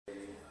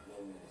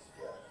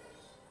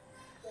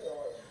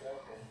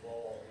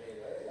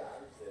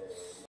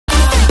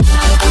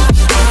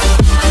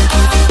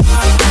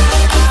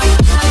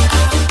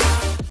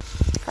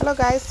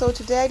guys, so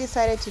today I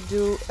decided to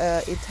do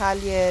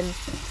Italian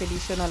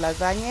traditional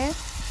lasagne.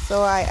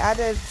 So I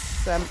added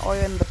some oil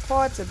in the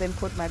pot and then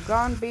put my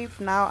ground beef.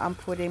 Now I'm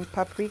putting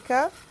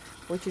paprika,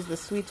 which is the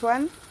sweet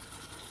one,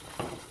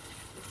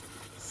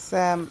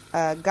 some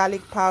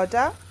garlic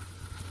powder,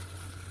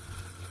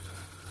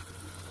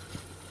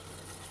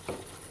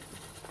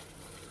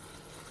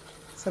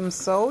 some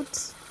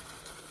salt,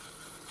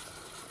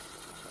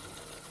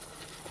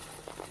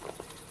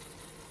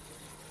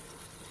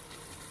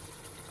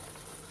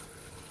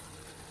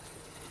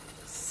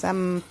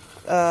 some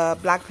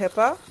black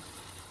pepper,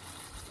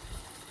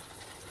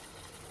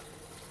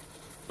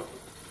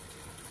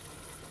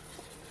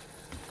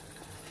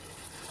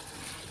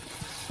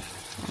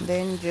 and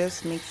then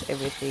just mix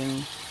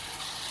everything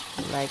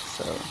like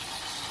so.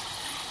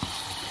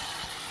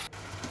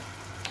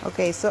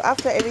 Okay, so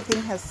after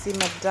everything has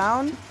simmered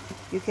down,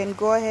 you can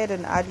go ahead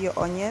and add your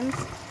onions.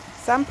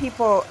 Some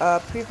people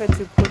prefer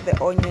to put the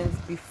onions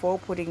before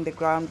putting the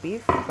ground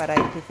beef, but I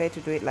prefer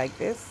to do it like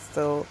this.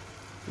 So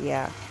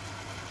yeah.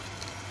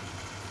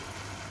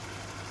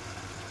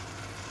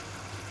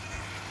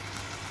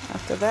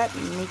 After that,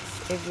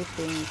 mix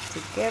everything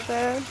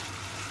together.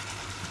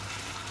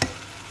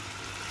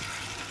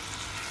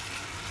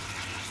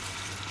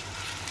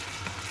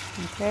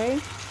 Okay.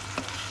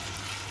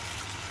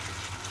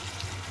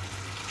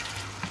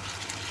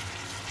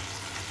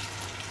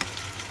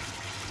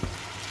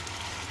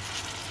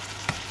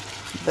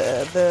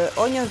 The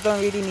onions don't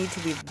really need to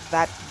be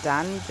that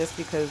done, just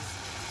because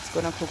it's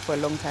gonna cook for a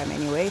long time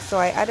anyway. So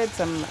I added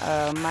some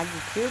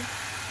Maggi cubes.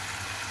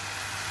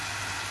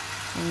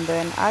 And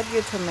then add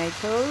your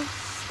tomato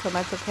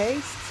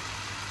paste.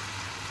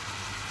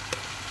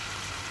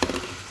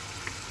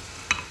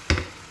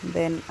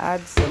 Then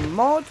add some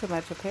more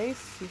tomato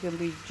paste. You can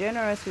be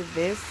generous with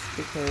this,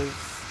 because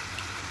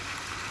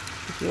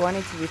if you want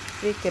it to be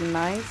thick and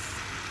nice,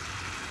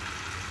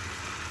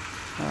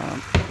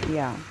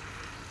 yeah.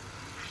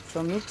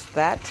 So mix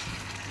that.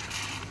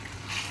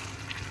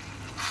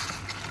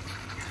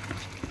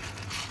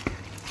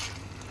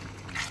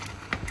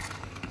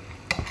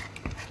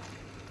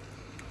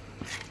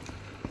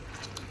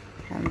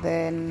 And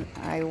then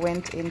I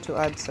went in to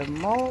add some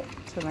more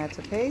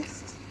tomato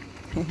paste.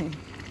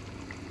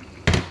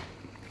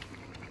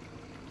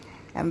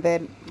 And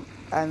then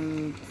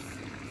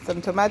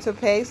some tomato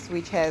paste,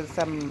 which has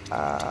some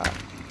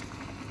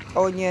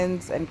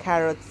onions and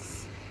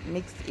carrots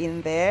mixed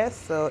in there,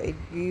 so it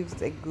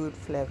gives a good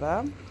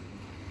flavor.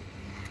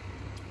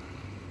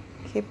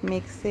 Keep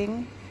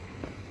mixing.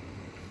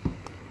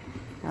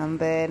 And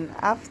then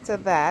after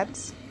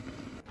that,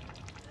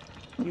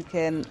 you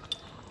can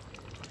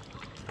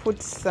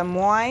put some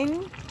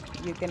wine.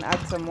 You can add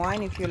some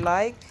wine if you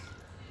like.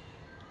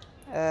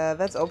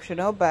 That's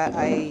optional, but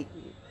I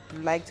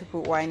like to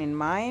put wine in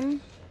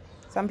mine.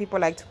 Some people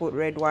like to put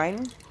red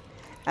wine.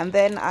 And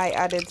then I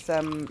added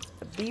some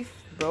beef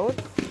broth.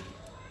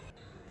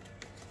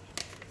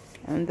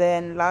 And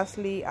then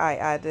lastly, I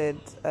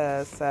added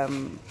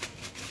some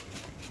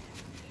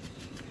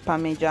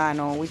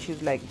parmigiano, which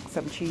is like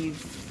some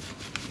cheese.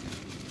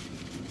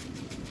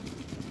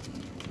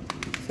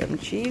 Some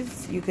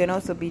cheese. You can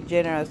also be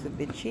generous with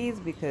the cheese,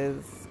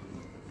 because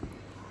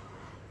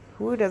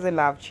who doesn't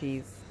love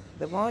cheese?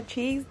 The more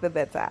cheese, the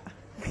better.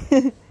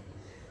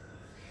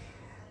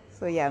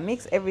 So yeah,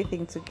 mix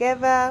everything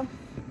together.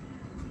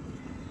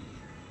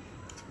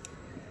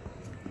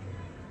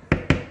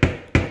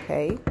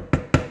 Okay.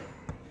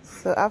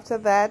 So after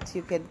that,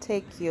 you can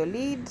take your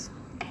lid,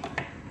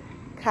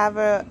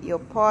 cover your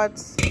pot,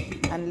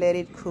 and let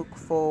it cook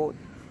for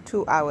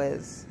 2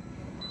 hours.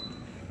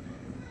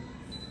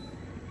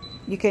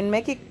 You can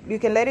let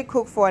it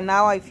cook for an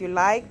hour if you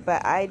like,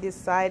 but I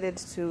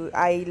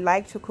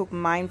like to cook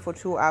mine for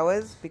 2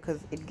 hours, because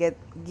it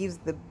gives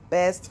the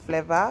best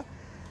flavor.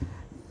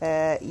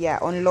 Yeah,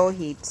 on low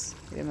heat,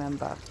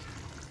 remember.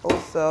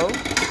 Also,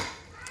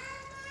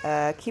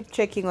 keep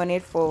checking on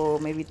it for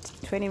maybe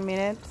 20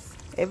 minutes,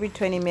 every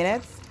 20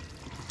 minutes.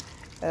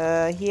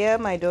 Here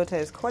my daughter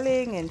is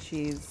calling, and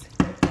she's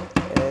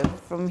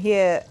from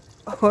here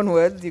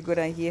onwards you're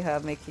gonna hear her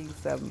making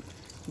some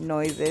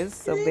noises,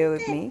 so bear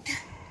with me.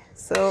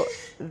 So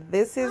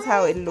this is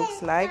how it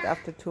looks like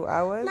after 2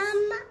 hours.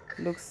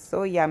 Looks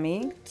so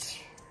yummy,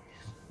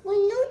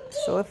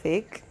 so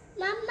thick.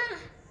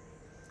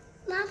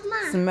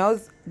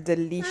 Smells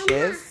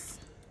delicious.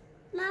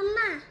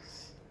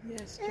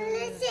 Yes,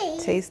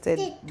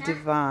 tasted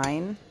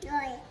divine.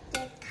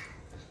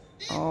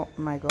 Oh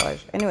my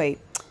gosh. Anyway,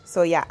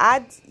 so yeah,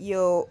 add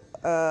your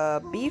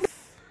beef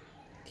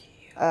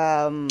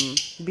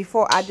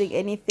before adding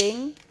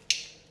anything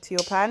to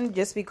your pan,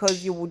 just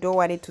because you don't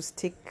want it to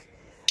stick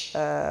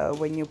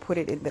when you put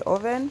it in the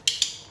oven.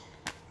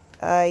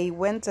 I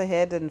went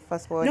ahead and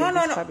fast forwarded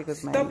this part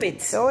because my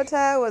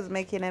daughter was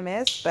making a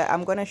mess, but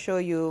I'm gonna show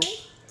you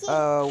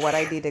what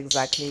I did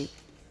exactly.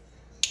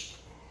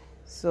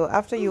 So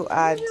after you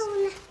add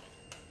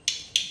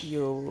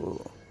your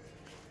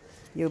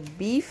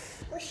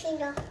beef,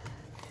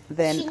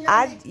 Then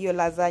add your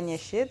lasagna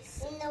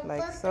sheets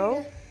like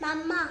so.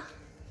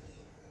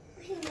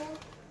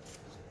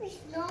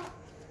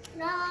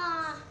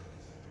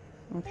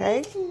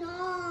 Okay.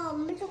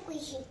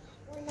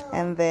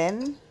 And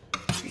then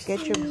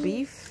get your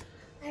beef,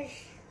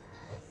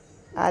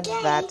 add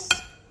that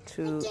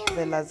to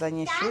the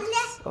lasagna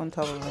sheets, on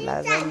top of the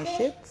lasagna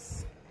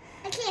sheets.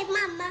 Okay,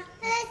 Mama.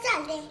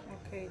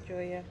 Okay,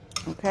 Joya.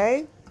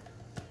 Okay.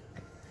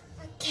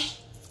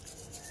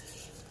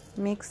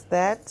 Mix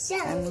that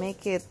and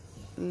make it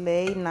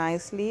lay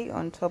nicely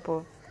on top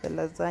of the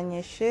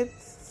lasagna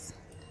sheets.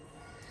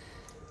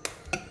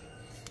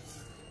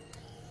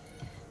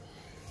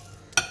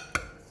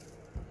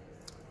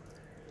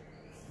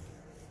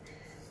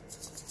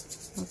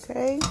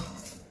 Okay.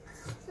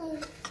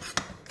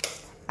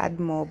 Add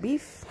more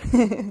beef.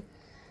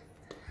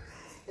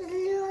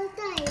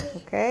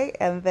 Okay,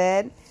 and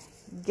then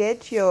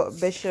get your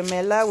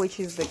bechamel, which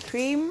is the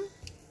cream.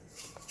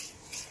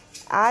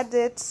 Add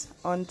it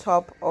on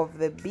top of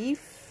the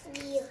beef.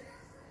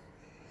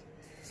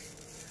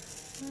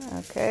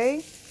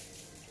 Okay.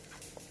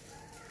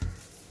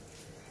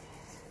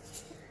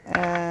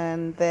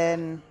 And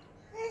then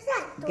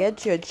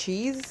get your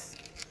cheese.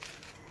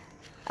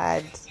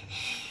 Add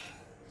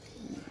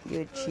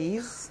your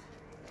cheese.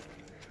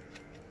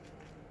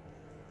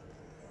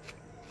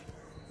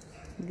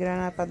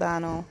 Grana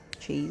Padano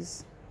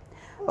cheese.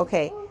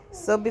 Okay,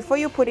 so before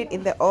you put it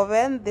in the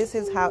oven, this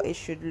is how it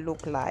should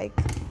look like.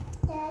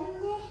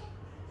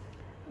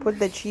 Put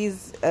the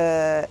cheese,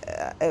 a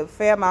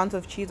fair amount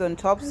of cheese on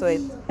top, so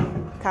it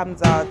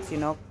comes out, you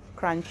know,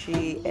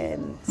 crunchy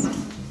and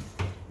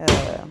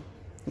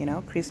you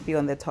know, crispy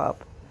on the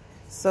top.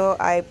 So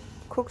I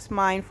cooked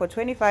mine for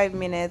 25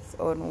 minutes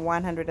on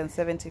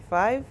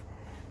 175,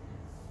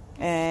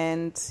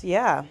 and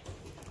yeah,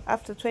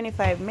 after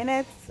 25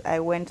 minutes I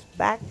went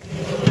back,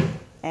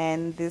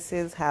 and this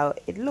is how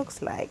it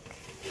looks like.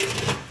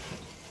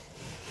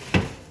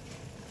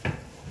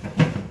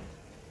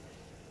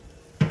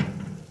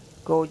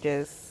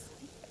 Gorgeous.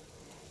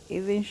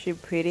 Isn't she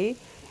pretty?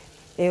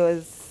 It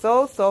was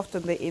so soft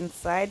on the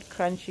inside,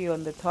 crunchy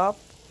on the top.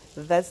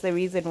 That's the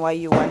reason why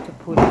you want to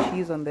put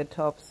cheese on the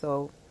top,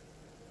 so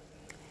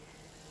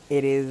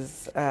it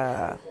is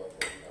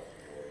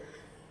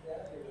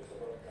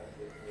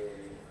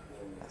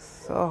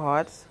so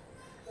hot.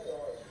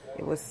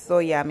 It was so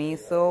yummy.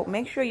 So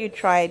make sure you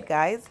try it,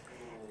 guys.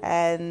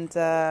 And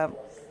yeah,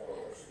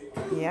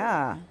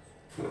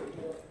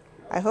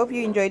 I hope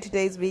you enjoyed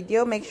today's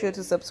video. Make sure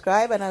to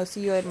subscribe, and I'll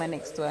see you in my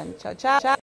next one. Ciao, ciao.